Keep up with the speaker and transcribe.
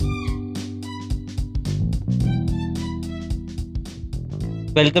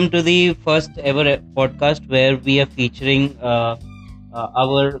Welcome to the first ever podcast where we are featuring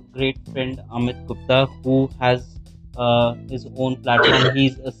our great friend Amit Gupta, who has his own platform.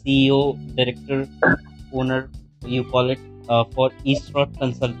 He's a CEO, director, owner, you call it, for Eastrot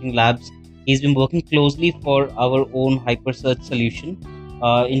Consulting Labs. He's been working closely for our own HyperSearch solution,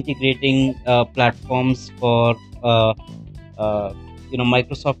 integrating platforms for uh,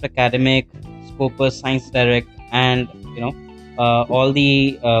 Microsoft Academic, Scopus, Science Direct, and all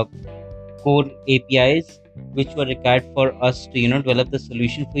the core APIs which were required for us to develop the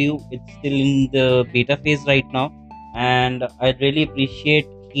solution for you. It's still in the beta phase right now, and I really appreciate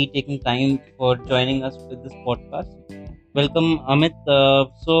he taking time for joining us with this podcast. Welcome, Amit.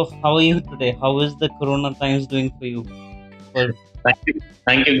 So, how are you today? How is the Corona times doing for you? For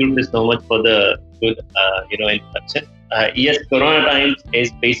Thank you, Guru, so much for the good, introduction. Yes, Corona times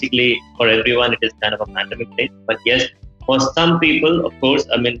is basically for everyone. It is kind of a pandemic thing, but yes, for some people, of course,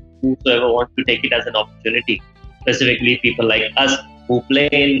 I mean, whosoever wants to take it as an opportunity, specifically people like us who play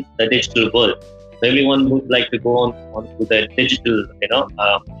in the digital world. Everyone would like to go on to the digital,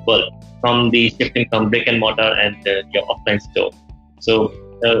 world from the shifting from brick and mortar and your offline store. So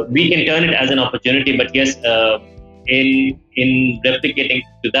we can turn it as an opportunity, but yes. In replicating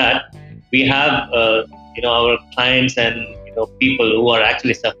to that, we have our clients and people who are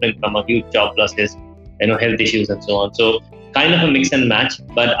actually suffering from a huge job losses, health issues and so on. So kind of a mix and match,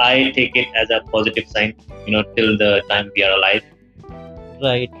 but I take it as a positive sign, till the time we are alive.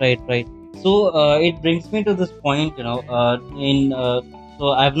 right. So it brings me to this point. In so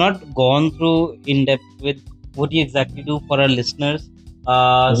I've not gone through in depth with what you exactly do for our listeners.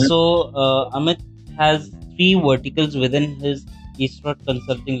 Mhm. Amit has three verticals within his Eastrot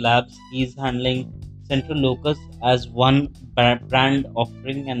Consulting Labs. He's handling Central Locus as one brand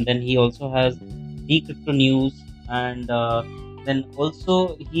offering, and then he also has Decrypto News, and then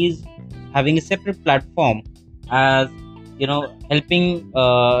also he's having a separate platform as helping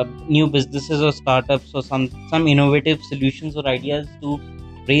new businesses or startups or some innovative solutions or ideas to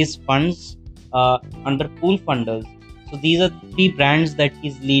raise funds under pool funders. So these are three brands that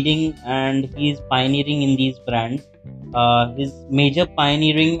he's leading, and he's pioneering in these brands. His major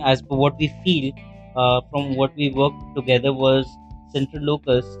pioneering, as per what we feel from what we worked together, was Central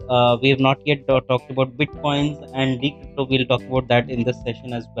Locus. We have not yet talked about Bitcoins and Decrypto. We'll talk about that in this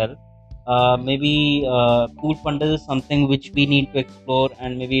session as well. Maybe pool funders is something which we need to explore,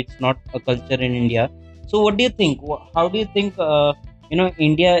 and maybe it's not a culture in India. So what do you think? How do you think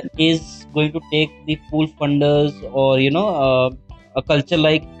India is going to take the pool funders, or a culture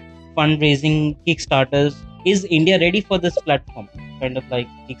like fundraising Kickstarters? Is India ready for this platform, kind of like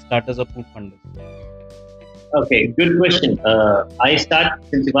Kickstarters or pool funders? Okay, good question. I start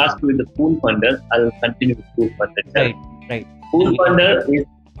since you asked with the pool funder. I'll continue with pool funder itself. Right, right. Pool And we can. funder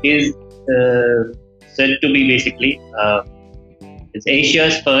is said to be basically it's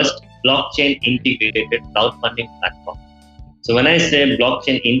Asia's first blockchain integrated crowdfunding platform. So when I say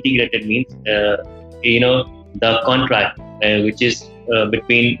blockchain integrated means the contract which is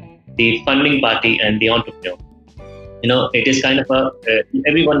between the funding party and the entrepreneur. It is kind of a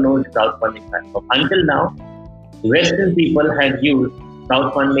everyone knows the crowdfunding platform. Until now, Western people have used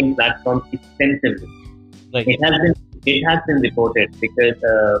crowdfunding platforms extensively. Right. It has been reported because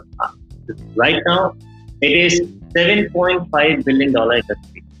right now it is $7.5 billion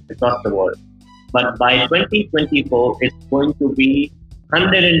industry across the world. But by 2024, it's going to be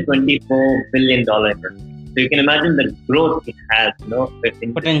 $124 billion industry. So you can imagine the growth it has,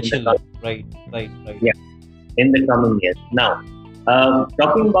 Potential. the, Right. yeah, in the coming years. Now,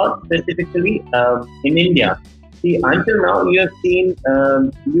 talking about specifically in India, see, until now you have seen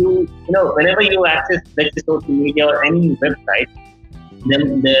whenever you access, let's say, social media or any website,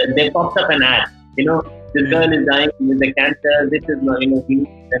 then there pops up an ad. This girl is dying with the cancer. This is we need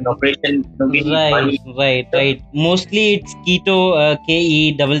an operation. We need Right, money. right. Mostly it's keto,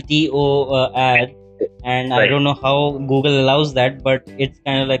 KETTO ad, and I Right. don't know how Google allows that, but it's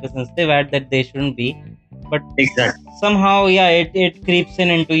kind of like a sensitive ad that they shouldn't be. But Exactly. somehow, yeah, it creeps in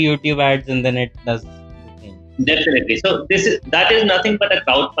into YouTube ads, and then it does the thing. Definitely. So that is nothing but a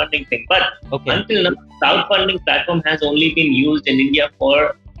crowdfunding thing. But Okay, until now, crowdfunding platform has only been used in India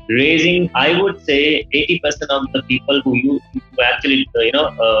for raising, I would say, 80% of the people who actually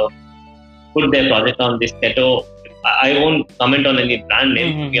put their project on this keto. I won't comment on any brand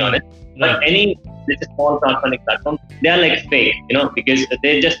name to be honest, but right, any this is small crowdfunding platform, they are like fake, because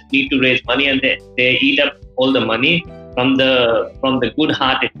they just need to raise money and they eat up all the money from the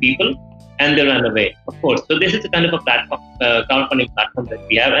good-hearted people and they run away. Of course, so this is a kind of a platform, crowdfunding platform that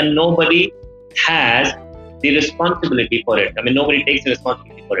we have, and nobody has the responsibility for it. I mean, nobody takes the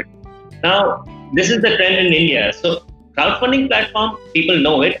responsibility for it. Now, this is the trend in India. So, crowdfunding platform, people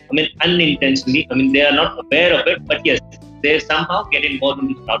know it. I mean, unintentionally. I mean, they are not aware of it, but yes, they somehow get involved in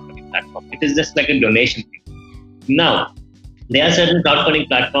this crowdfunding platform. It is just like a donation thing. Now, there are certain crowdfunding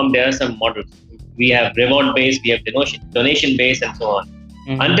platforms. There are some models. We have reward based, we have donation based, and so on.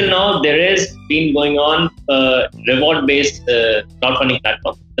 Until now, there is been going on reward based crowdfunding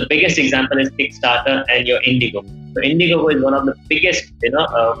platform. The biggest example is Kickstarter and your Indiegogo. So Indiegogo is one of the biggest,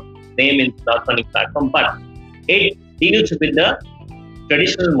 name in crowdfunding platform, but it deals with the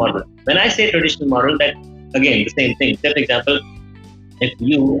traditional model. When I say traditional model, that again the same thing. Just example, if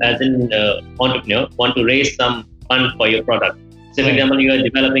you as an entrepreneur want to raise some fund for your product, say for example you are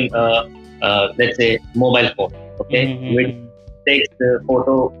developing let's say mobile phone, okay, which takes the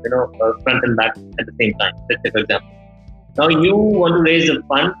photo, front and back at the same time. Let's say for example. Now you want to raise a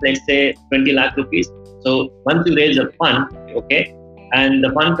fund, let's say 20 lakh rupees. So once you raise a fund, okay, and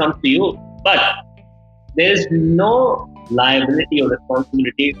the fund comes to you, but there is no liability or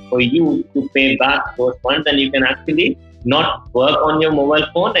responsibility for you to pay back those funds, and you can actually not work on your mobile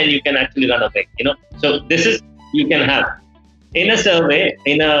phone and you can actually run away. So this is you can have. In a survey,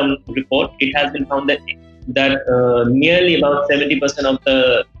 in a report, it has been found that nearly about 70% of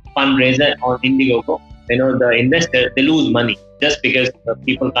the fundraiser on Indiegogo, the investors, they lose money just because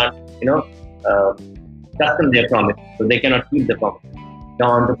people can't, custom their promise, so they cannot keep the promise. The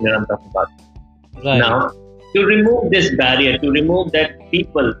entrepreneur I'm talking about. Right. Now, to remove this barrier, to remove that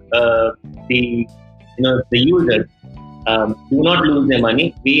people, the users, do not lose their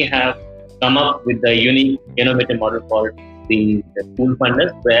money, we have come up with the unique innovative model called the pool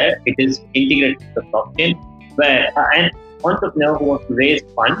funders, where it is integrated to the blockchain, where an entrepreneur who wants to raise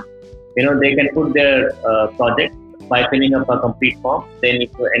funds, they can put their project by filling up a complete form. They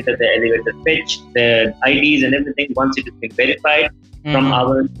need to enter the elevator pitch, their IDs and everything. Once it has been verified from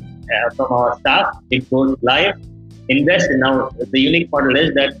our staff, it goes live. Invest. Now the unique model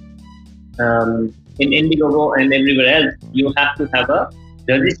is that in Indiegogo and everywhere else, you have to have a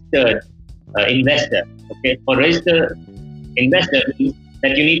registered investor. Okay, for registered investor means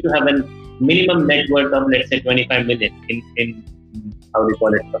that you need to have a minimum net worth of, let's say, 25 million in how do you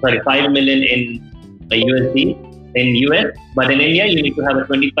call it? Sorry, 5 million in USD in US, but in India you need to have a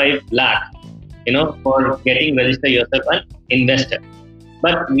 25 lakh, for getting registered yourself an investor.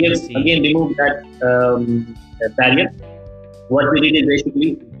 But we have again removed that barrier. What we did is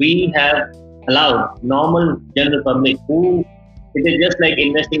basically we have allowed normal general public who it is just like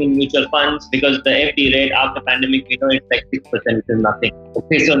investing in mutual funds, because the FD rate after pandemic, it's like 6%, which is nothing.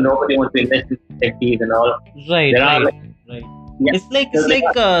 Okay, so nobody wants to invest in FDs and all. Right. Yeah. It's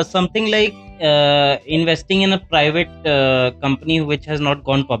like something like investing in a private company which has not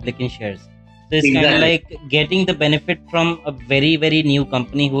gone public in shares. So it's kind of like getting the benefit from a very, very new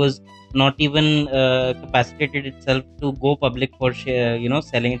company who has not even capacitated itself to go public for share,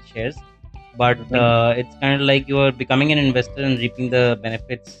 selling its shares. But it's kind of like you are becoming an investor and reaping the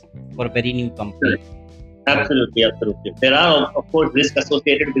benefits for a very new company. Absolutely. There are, of course, risks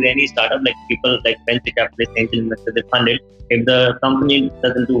associated with any startup, like people like venture capitalists, angel investors, they fund it. If the company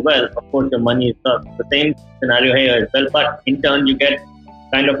doesn't do well, of course, your money is lost. The same scenario here as well, but in turn, you get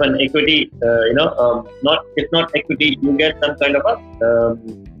kind of an equity, if not equity, you get some kind of a,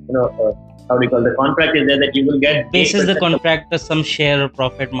 how do you call the contract is there that you will get basis the contract some share or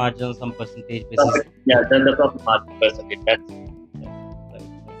profit margin, some percentage basis. Yeah, the profit margin percentage. That's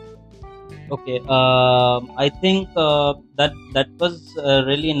okay. I think that was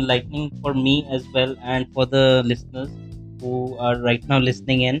really enlightening for me as well, and for the listeners who are right now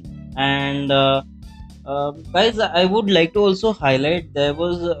listening in. And guys, I would like to also highlight there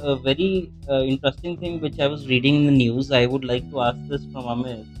was a very interesting thing which I was reading in the news. I would like to ask this from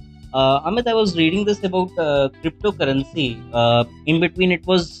Amit. Amit, I was reading this about cryptocurrency. In between, it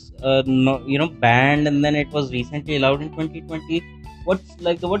was banned, and then it was recently allowed in 2020. What's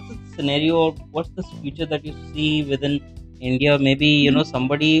the scenario, or what's the future that you see within India? Maybe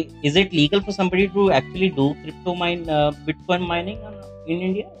somebody, is it legal for somebody to actually do Bitcoin mining in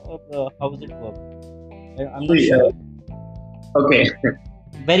India, or how does it work? I'm not sure. Okay.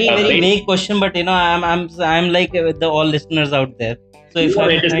 Very vague question, but I'm like the all listeners out there. So if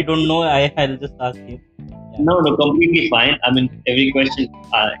I don't know, I'll just ask you. Yeah. No, completely fine. I mean, every question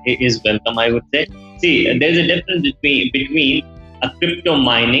is welcome, I would say. See, there's a difference between a crypto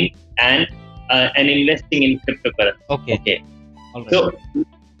mining and investing in cryptocurrency. Okay. All right.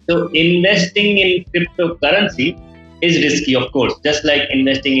 So investing in cryptocurrency is risky, of course, just like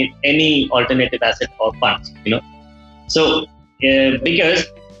investing in any alternative asset or funds. So because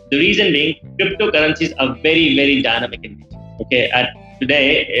The reason being, cryptocurrencies are very, very dynamic in nature. Okay, at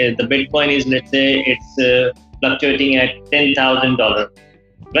today, the Bitcoin is, let's say, it's fluctuating at $10,000,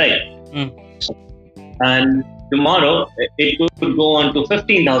 right? Mm. And tomorrow it could go on to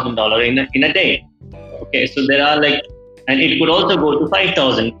 $15,000 in a day. Okay, so there are like, and it could also go to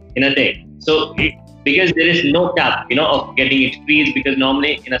 5,000 in a day. So because there is no cap, of getting it freeze. Because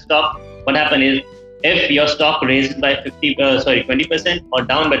normally in a stock, what happens is, if your stock raises by 20% or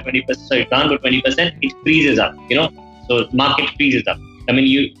down by 20%, down by 20%, it freezes up. So market freezes up. I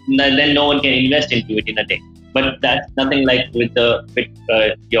mean, then no one can invest into it in a day. But that's nothing like with your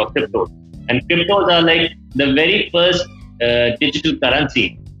cryptos. And cryptos are like the very first digital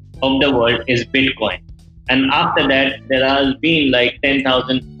currency of the world is Bitcoin. And after that, there has been like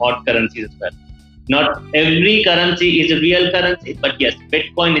 10,000 odd currencies as well. Not every currency is a real currency, but yes,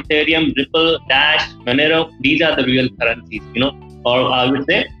 Bitcoin, Ethereum, Ripple, Dash, Monero, these are the real currencies, or I would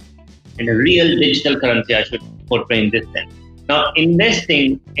say in a real digital currency, I should portray in this sense. Now,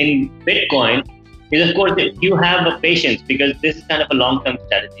 investing in Bitcoin is, of course, if you have a patience, because this is kind of a long-term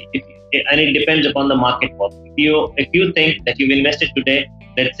strategy, and it depends upon the market force. If you think that you've invested today,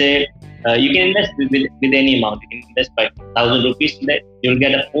 let's say you can invest with any amount. You can invest by 1,000 rupees today. You'll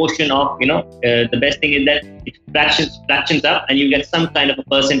get a portion of, the best thing is that it fractions up, and you get some kind of a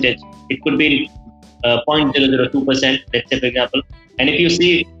percentage. It could be 0.002%, let's say, for example. And if you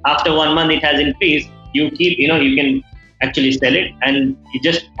see after 1 month it has increased, you can actually sell it, and you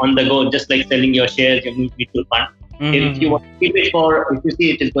just on the go, just like selling your shares, your mutual fund. Mm-hmm. If you want to keep it if you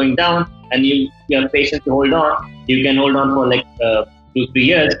see it is going down and you have patience to hold on, you can hold on for like 2-3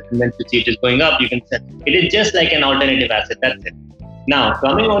 years, and then to see it is going up, you can sell. It is just like an alternative asset. That's it. Now,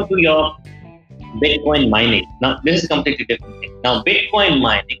 coming on to your Bitcoin mining. Now, this is a completely different thing. Now, Bitcoin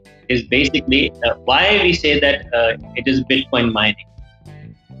mining is basically why we say that it is Bitcoin mining.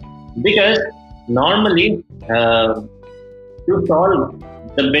 Because normally, to solve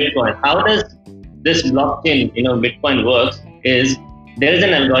the Bitcoin, how does this blockchain, Bitcoin works is there is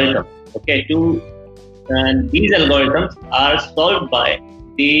an algorithm, okay, and these algorithms are solved by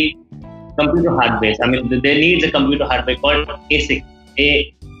the computer hardware. I mean, there needs a computer hardware called ASIC,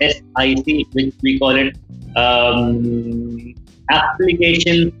 ASIC, which we call it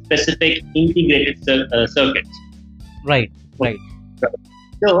application specific integrated circuits. Right.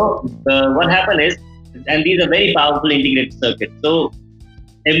 So what happened is, and these are very powerful integrated circuits. So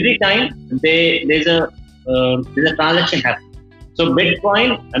every time there's a transaction happening. So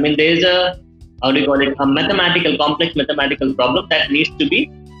Bitcoin, I mean, there's a complex mathematical problem that needs to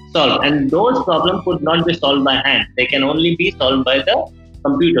be solved, and those problems could not be solved by hand. They can only be solved by the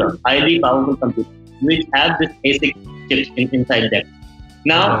computer, highly powerful computer, which have this ASIC chips inside them.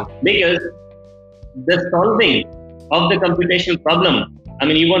 Now, because the solving of the computational problem, I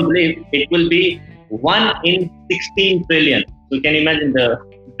mean, you won't believe, it will be 1 in 16 trillion. So can you imagine the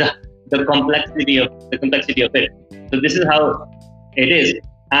complexity of it? So this is how it is.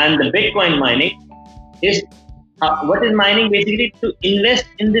 And the Bitcoin mining is what is mining basically? To invest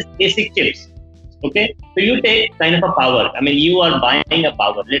in this ASIC chips. Okay, so you take kind of a power. I mean, you are buying a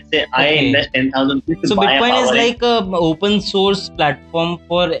power. Let's say I invest 10,000 rupees to buy a power. So Bitcoin is like a open source platform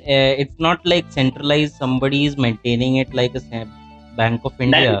for. It's not like centralized. Somebody is maintaining it like a Bank of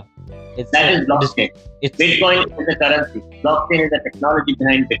India. That is blockchain. Bitcoin is a currency. Blockchain is the technology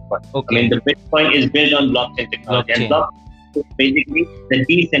behind Bitcoin. Okay. I mean, the Bitcoin is built on blockchain technology. And blockchain is basically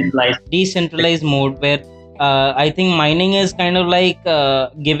the decentralized mode where I think mining is kind of like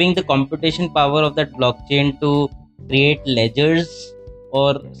giving the computation power of that blockchain to create ledgers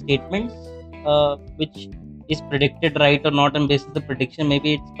or statements which is predicted right or not, and based on the prediction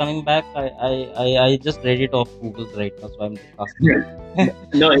maybe it's coming back. I just read it off Google right now, so I'm just asking.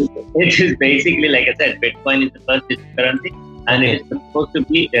 No, it is basically, like I said, Bitcoin is the first digital currency, and it is supposed to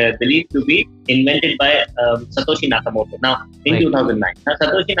be believed to be invented by Satoshi Nakamoto. Now, in 2009. Now,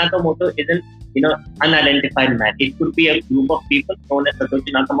 Satoshi Nakamoto is an unidentified man. It could be a group of people known as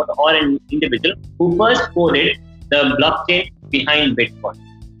Satoshi Nakamoto, or an individual who first coded the blockchain behind Bitcoin.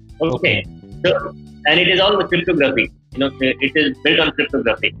 Okay. So, and it is all the cryptography. It is built on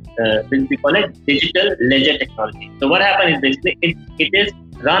cryptography, which we call it digital ledger technology. So what happens is basically it is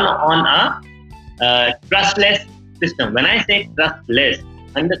run on a trustless system. When I say trustless,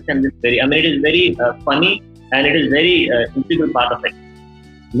 understand this it is very funny, and it is very integral part of it.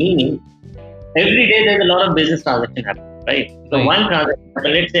 Meaning, every day there's a lot of business transaction happening, right? So one transaction,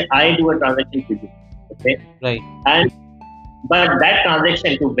 let's say I do a transaction with you, okay? Right. But that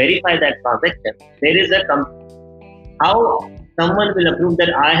transaction, to verify that transaction, there is how someone will approve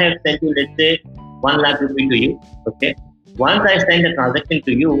that I have sent you, let's say, 1 lakh rupee to you, okay? Once I send a transaction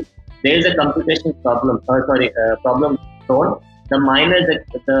to you, there is a computation problem. Problem solved. The miner, the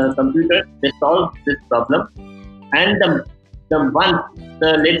computer, they solve this problem, and the once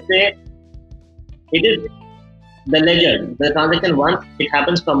the let's say it is the ledger, the transaction once it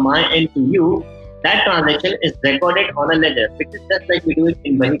happens from my end to you, that transaction is recorded on a ledger, which is just like we do it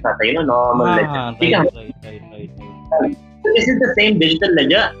in Bahi Khata, normal ledger. Right, Okay? right, right, right, right. So this is the same digital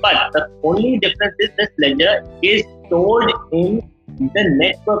ledger, but the only difference is this ledger is stored in the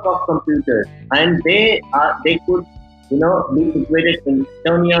network of computers, and they could be situated in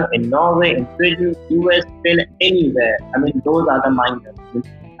Estonia, in Norway, in Sweden, US, still anywhere. I mean, those are the miners,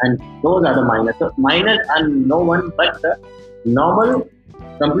 and those are the miners. So miners are no one but the normal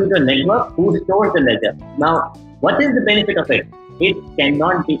computer network who stores the ledger. Now, what is the benefit of it? It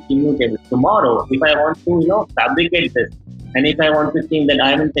cannot be immutable. Tomorrow, if I want to, fabricate this, and if I want to think that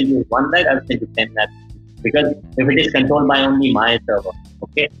I will send you 1 lakh, I will send you 10 lakh, because if it is controlled by only my server,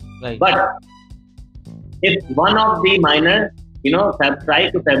 okay. Right. But if one of the miners, have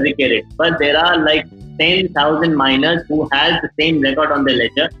tried to fabricate it, but there are like 10,000 miners who has the same record on the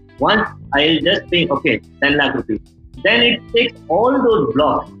ledger. Once I'll just say, okay, 10 lakh rupees. Then it takes all those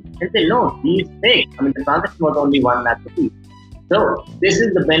blocks and say, no, he is fake. I mean, the transaction was only 1 lakh rupees. So this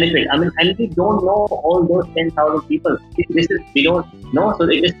is the benefit. I mean, and we don't know all those 10,000 people. We don't know, so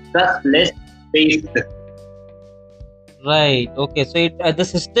it is trustless based. Right. Okay. So the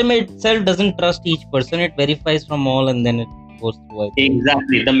system itself doesn't trust each person. It verifies from all, and then it goes through it.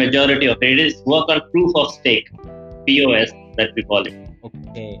 Exactly. The majority of it is work on proof of stake, POS that we call it.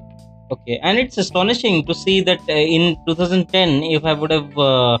 Okay. Okay. And it's astonishing to see that in 2010, if I would have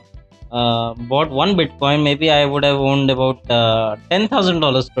bought one Bitcoin, maybe I would have owned about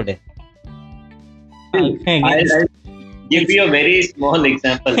 $10,000 today. I'll give you a very small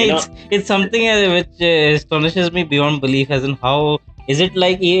example. It's something which astonishes me beyond belief. As in, how is it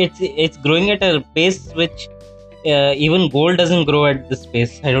like it's growing at a pace which even gold doesn't grow at this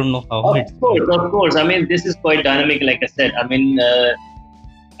pace. I don't know how. Of course. I mean, this is quite dynamic. Like I said, I mean,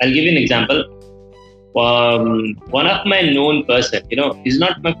 I'll give you an example. One of my known person, he's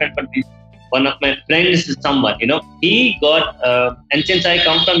not my friend, but he's one of my friends, someone, he got, and since I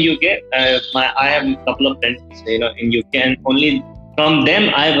come from UK, I have a couple of friends, in UK, and only from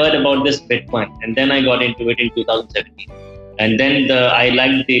them I heard about this Bitcoin, and then I got into it in 2017. And then I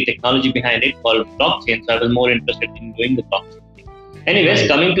liked the technology behind it called blockchain, so I was more interested in doing the blockchain thing. Anyways,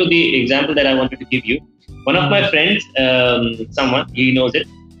 coming to the example that I wanted to give you, one of my friends, someone, he knows it,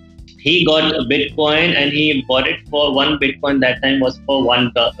 he got a Bitcoin and he bought it for one Bitcoin that time was for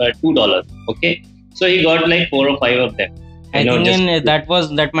 $2. Okay, so he got like 4 or 5 of them. I think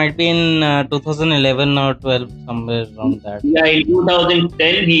that might be in 2011 or 12, somewhere around that. Yeah, in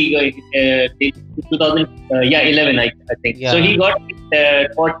 2010 he 11 I think. Yeah. So he got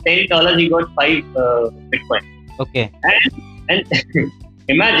for $10 he got 5 Bitcoin. Okay. And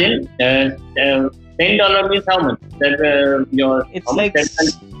imagine $10 means how much? That it's like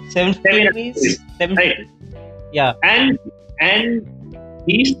 7 rupees. Right. Yeah. And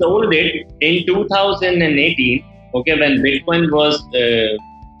he sold it in 2018. Okay, when Bitcoin was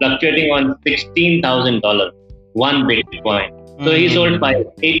fluctuating on $16,000, one Bitcoin. So he sold by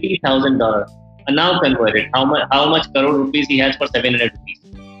 $80,000. And now converted, how much crore rupees he has for 700 rupees?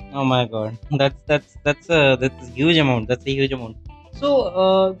 Oh my God, that's a huge amount. That's a huge amount.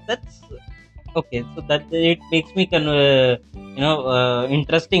 So that's okay. So that it makes me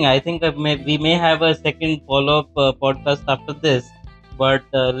interesting. I think we may have a second follow-up podcast after this. But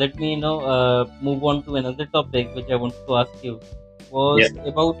let me move on to another topic which I wanted to ask you was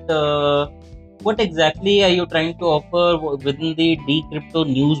about what exactly are you trying to offer within the Decrypto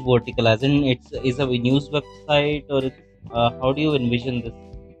News vertical? As in, is a news website, or how do you envision this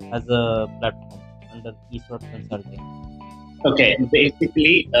as a platform under eSword Consulting? Okay,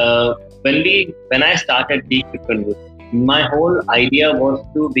 basically, when I started Decrypto News, my whole idea was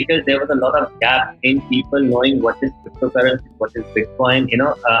because there was a lot of gap in people knowing what is cryptocurrency, what is Bitcoin, and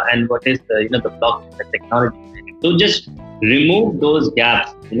what is the blockchain, the technology. So just remove those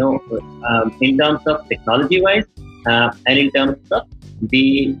gaps, in terms of technology wise, and in terms of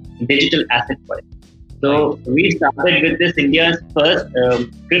the digital asset wise. So we started with this India's first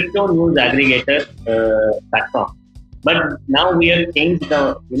crypto news aggregator platform. But now we have changed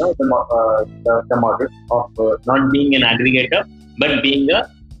the model of not being an aggregator, but being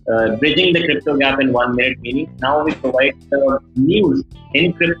bridging the crypto gap in 1 minute. Meaning now we provide news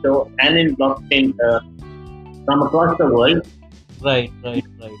in crypto and in blockchain from across the world. Right. So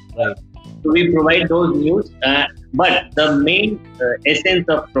we provide those news, but the main essence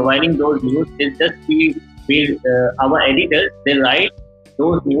of providing those news is just we our editors, they write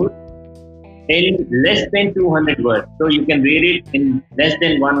those news in less than 200 words. So you can read it in less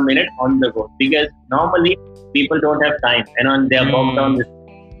than 1 minute on the go, because normally people don't have time and they are bogged down Mm, with.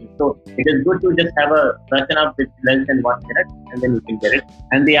 So it is good to just have a version up with less than 1 minute, and then you can get it.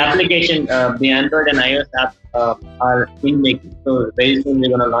 And the application, the Android and iOS app are in making. So very soon we're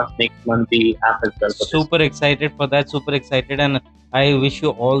going to launch next month the app as well for this. super excited for that. Super excited, and I wish you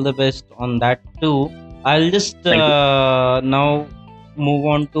all the best on that too. I'll just Thank you. now move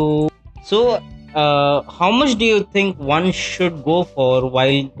on to. So, how much do you think one should go for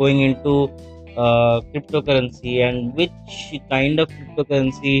while going into cryptocurrency, and which kind of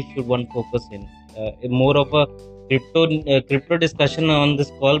cryptocurrency should one focus in? More of a crypto discussion on this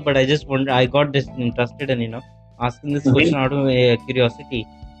call, but I got this interested in asking this question Mhm. out of curiosity.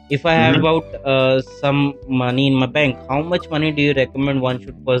 If I have Mhm. about some money in my bank, how much money do you recommend one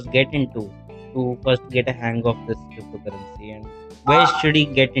should first get into to first get a hang of this cryptocurrency, and where should he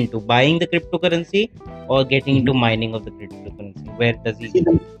get into buying the cryptocurrency or getting into Mhm. mining of the cryptocurrency? Where does he See,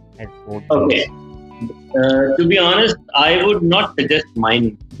 head for okay. first? To be honest, I would not suggest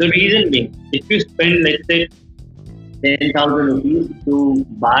mining. The reason being, if you spend, let's say, 10,000 rupees to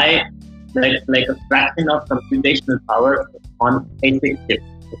buy like a fraction of computational power on a chip,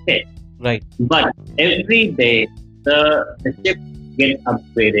 okay? Right. But every day the chip gets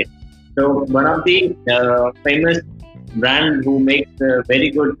upgraded. So one of the famous brand who makes very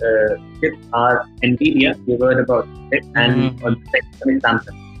good chips are Nvidia. You heard about it, and Mm-hmm. on the second one is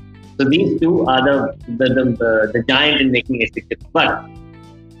Samsung. So these two are the giant in making ASIC chips. But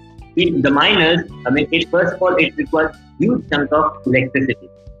the miners, I mean, it first of all it requires huge chunk of electricity.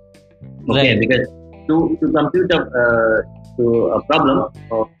 Okay, Right. because to compute to a problem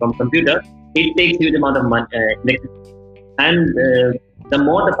from computer, it takes huge amount of electricity, and the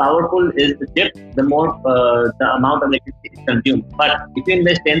more the powerful is the chip, the more the amount of electricity is consumed. But if you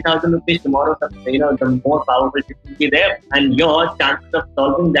invest 10,000 rupees tomorrow, the more powerful chip will be there, and your chances of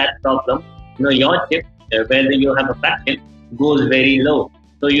solving that problem, your chip, whether you have a fraction, goes very low,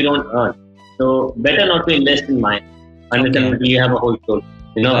 so you don't earn. So better not to invest in mine unless and Okay. until you have a whole source.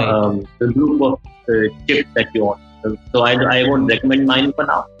 Right. The group of chips that you want. So I won't recommend mine for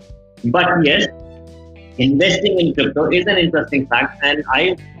now. But yes, investing in crypto is an interesting fact, and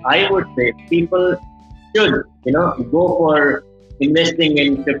I would say people should go for investing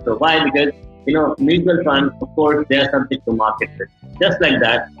in crypto. Why? Because mutual funds, of course, they are subject to market risk. Just like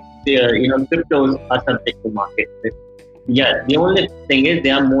that, cryptos are subject to market risk. Yeah, the only thing is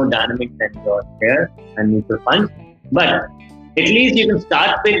they are more dynamic than your shares and mutual funds. But at least you can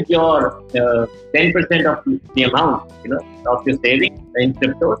start with your 10% of the amount, of your savings in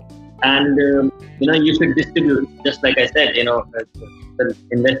cryptos, and you should distribute. Just like I said, the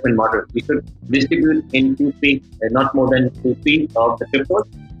investment model. You should distribute in 2 feet, not more than 2 feet of the cryptos,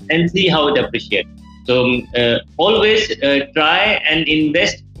 and see how it appreciates. So always try and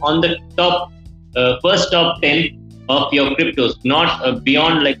invest on the first top 10 of your cryptos, not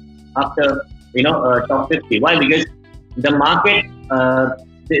beyond like after top 50. Why? Because the market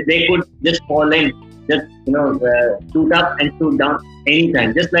they could just fall in, just shoot up and shoot down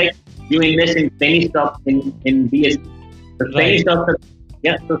anytime. Just like you invest in penny stocks in BSC. The penny Right. stocks are,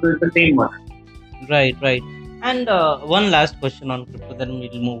 yeah, so it's the same one. Right. Right. And one last question on crypto, then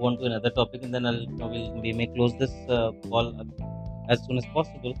we'll move on to another topic, and then we may close this call as soon as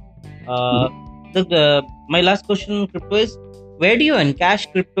possible. Uh, Mhm. my last question on crypto is, where do you encash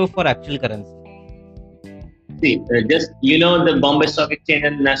crypto for actual currency? See, just the Bombay Stock Exchange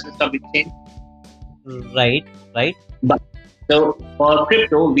and the National Stock Exchange. Right. Right. But so for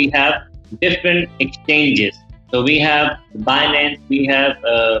crypto, we have different exchanges. So we have Binance, we have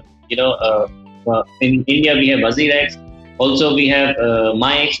in India we have Wazirex. Also we have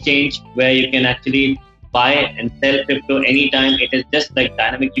My Exchange, where you can actually buy and sell crypto anytime. It is just like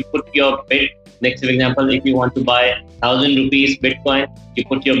dynamic. You put your bid. Like for example, if you want to buy 1,000 rupees Bitcoin, you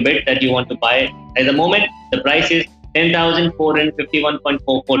put your bid that you want to buy. At the moment, the price is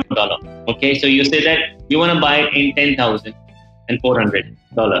 $10,451.44. Okay, so you say that you want to buy it in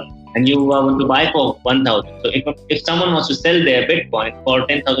 $10,400, and you want to buy for 1,000. So if someone wants to sell their Bitcoin for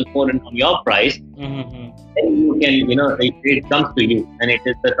 10,400 on your price, Mm-hmm. then you can it comes to you, and it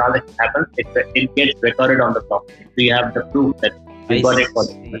is the transaction happens. It gets recorded on the blockchain. So you have the proof that you I got it for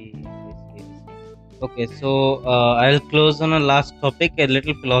see. this. I see. Okay, so I'll close on a last topic, a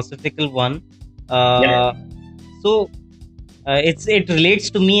little philosophical one. Yeah. Uh, so it relates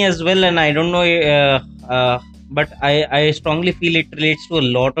to me as well, and I don't know, but I strongly feel it relates to a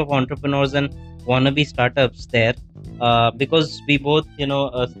lot of entrepreneurs and wannabe startups there, because we both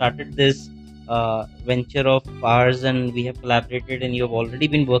started this venture of ours, and we have collaborated, and you have already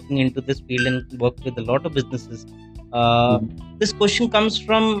been working into this field and worked with a lot of businesses. Uh, Mhm. this question comes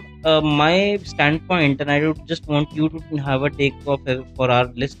from my standpoint, and I would just want you to have a take of for our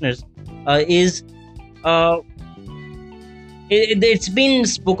listeners. Is uh, it's been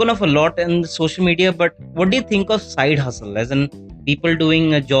spoken of a lot in social media, but what do you think of side hustle, as in people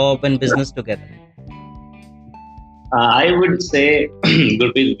doing a job and business together? I would say,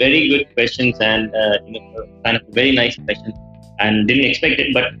 Gurpreet, very good questions and kind of very nice question. And didn't expect it,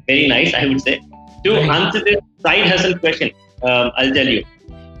 but very nice, I would say. To Right. answer this side hustle question, I'll tell you.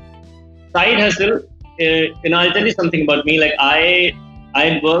 Side hustle, I'll tell you something about me. Like I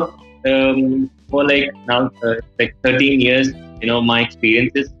worked for like now like 13 years. My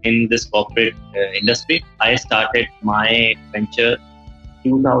experiences in this corporate industry. I started my venture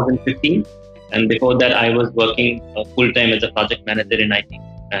 2015, and before that I was working full time as a project manager in IT,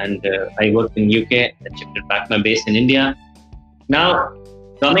 and I worked in UK and shifted back my base in India. Now,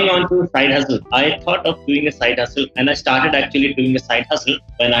 coming on to side hustle, I thought of doing a side hustle, and I started actually doing a side hustle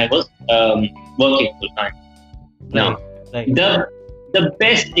when I was working full time. Right. Now, Right. the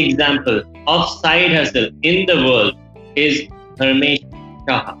best example of side hustle in the world is Dharmesh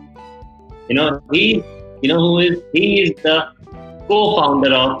Shah. He is the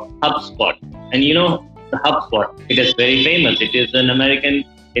co-founder of HubSpot, and the HubSpot. It is very famous. It is an American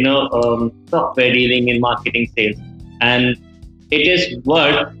software dealing in marketing sales, and it is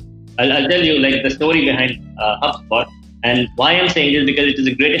worth. I'll tell you like the story behind HubSpot and why I'm saying this because it is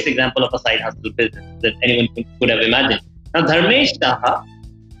the greatest example of a side hustle business that anyone could have imagined. Now Dharmesh Saha,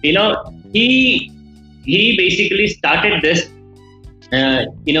 he basically started this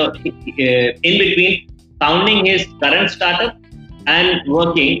in between founding his current startup and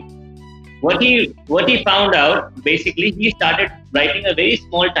working. What he found out basically he started writing a very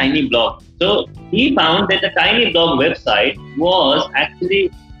small tiny blog. So he found that the tiny blog website was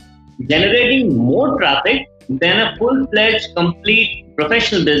actually generating more traffic than a full-fledged complete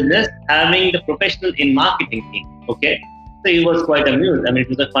professional business having the professional in marketing team. Okay, so he was quite amused. I mean, it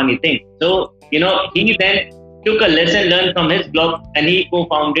was a funny thing. So he then took a lesson learned from his blog and he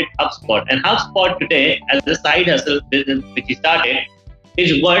co-founded HubSpot. And HubSpot today, as a side hustle business which he started,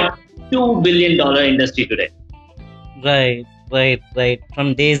 is worth $2 billion industry today. Right. Right. Right.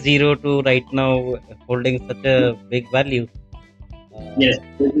 From day zero to right now, holding such a big value. Yes,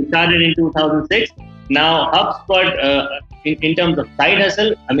 Uh, it started in 2006. Now, HubSpot, in terms of side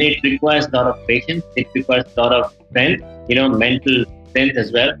hustle, I mean, it requires a lot of patience. It requires a lot of strength, mental strength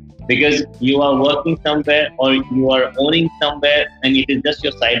as well, because you are working somewhere or you are owning somewhere, and it is just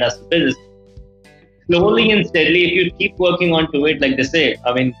your side hustle business. Slowly and steadily, if you keep working onto it, like they say,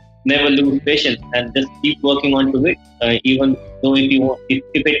 I mean, never lose patience and just keep working onto it. Even though if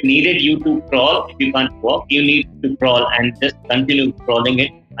it needed you to crawl, if you can't walk, you need to crawl and just continue crawling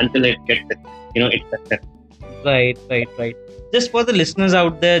it until it gets it. It's success. right. Right. Right. Just for the listeners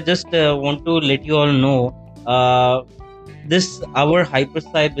out there, just want to let you all know. Uh, this our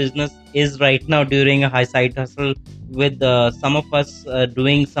hyperside business is right now during a high side hustle with some of us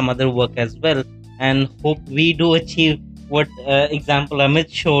doing some other work as well, and hope we do achieve what example Amit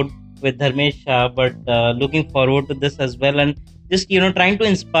showed with Dharmesh Shah. But looking forward to this as well, and just trying to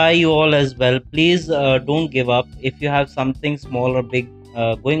inspire you all as well. Please don't give up if you have something small or big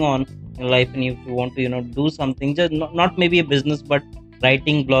going on in life, and if you want to do something, just not maybe a business, but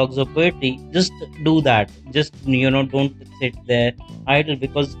writing blogs or poetry, just do that. Just don't sit there idle,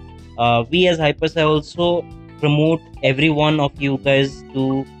 because we as hypers also promote every one of you guys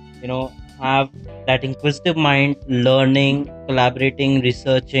to have that inquisitive mind, learning, collaborating,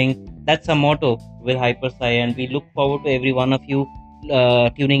 researching. That's a motto with Hypersci, and we look forward to every one of you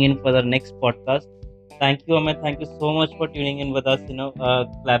tuning in for the next podcast. Thank you, Amit. Thank you so much for tuning in with us.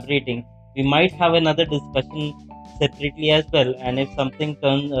 Collaborating. We might have another discussion separately as well, and if something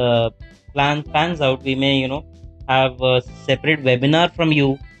pans out, we may have a separate webinar from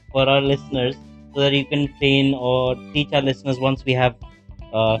you for our listeners, so that you can train or teach our listeners once we have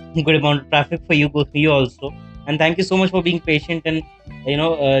good amount of traffic for you also. And thank you so much for being patient and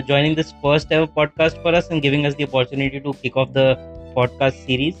joining this first ever podcast for us and giving us the opportunity to kick off the podcast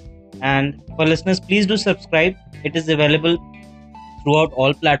series. And for listeners, please do subscribe. It is available throughout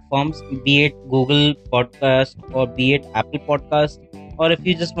all platforms, be it Google Podcast or be it Apple Podcast. Or if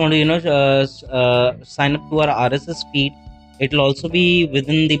you just want to, sign up to our RSS feed, it will also be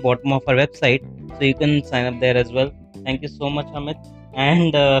within the bottom of our website, so you can sign up there as well. Thank you so much, Amit,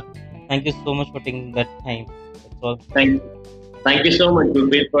 and thank you so much for taking that time. That's all. Thank Thank you so much,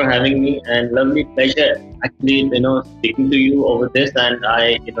 Gurpreet, for having me, and lovely pleasure actually, speaking to you over this. And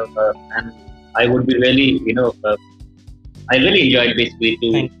I, am I would be really, I really enjoyed basically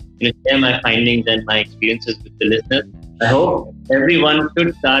to Thank share my findings and my experiences with the listeners. I hope everyone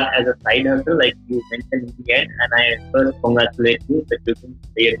should start as a side hustle, like you mentioned in the end. And I first congratulate you that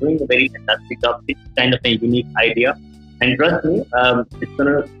you're doing a very fantastic job. It's kind of a unique idea, and trust me, it's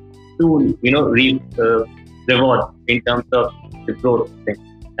gonna soon, reap reward in terms of the growth thing.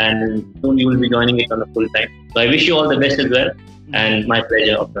 And soon you will be joining it on a full time. So I wish you all the best as well, and my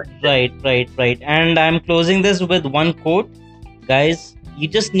pleasure of joining. Right, right, right. And I'm closing this with one quote. Guys, you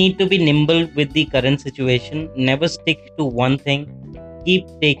just need to be nimble with the current situation. Never stick to one thing. Keep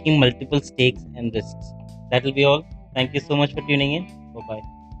taking multiple stakes and risks. That will be all. Thank you so much for tuning in. Bye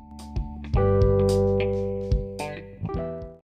bye.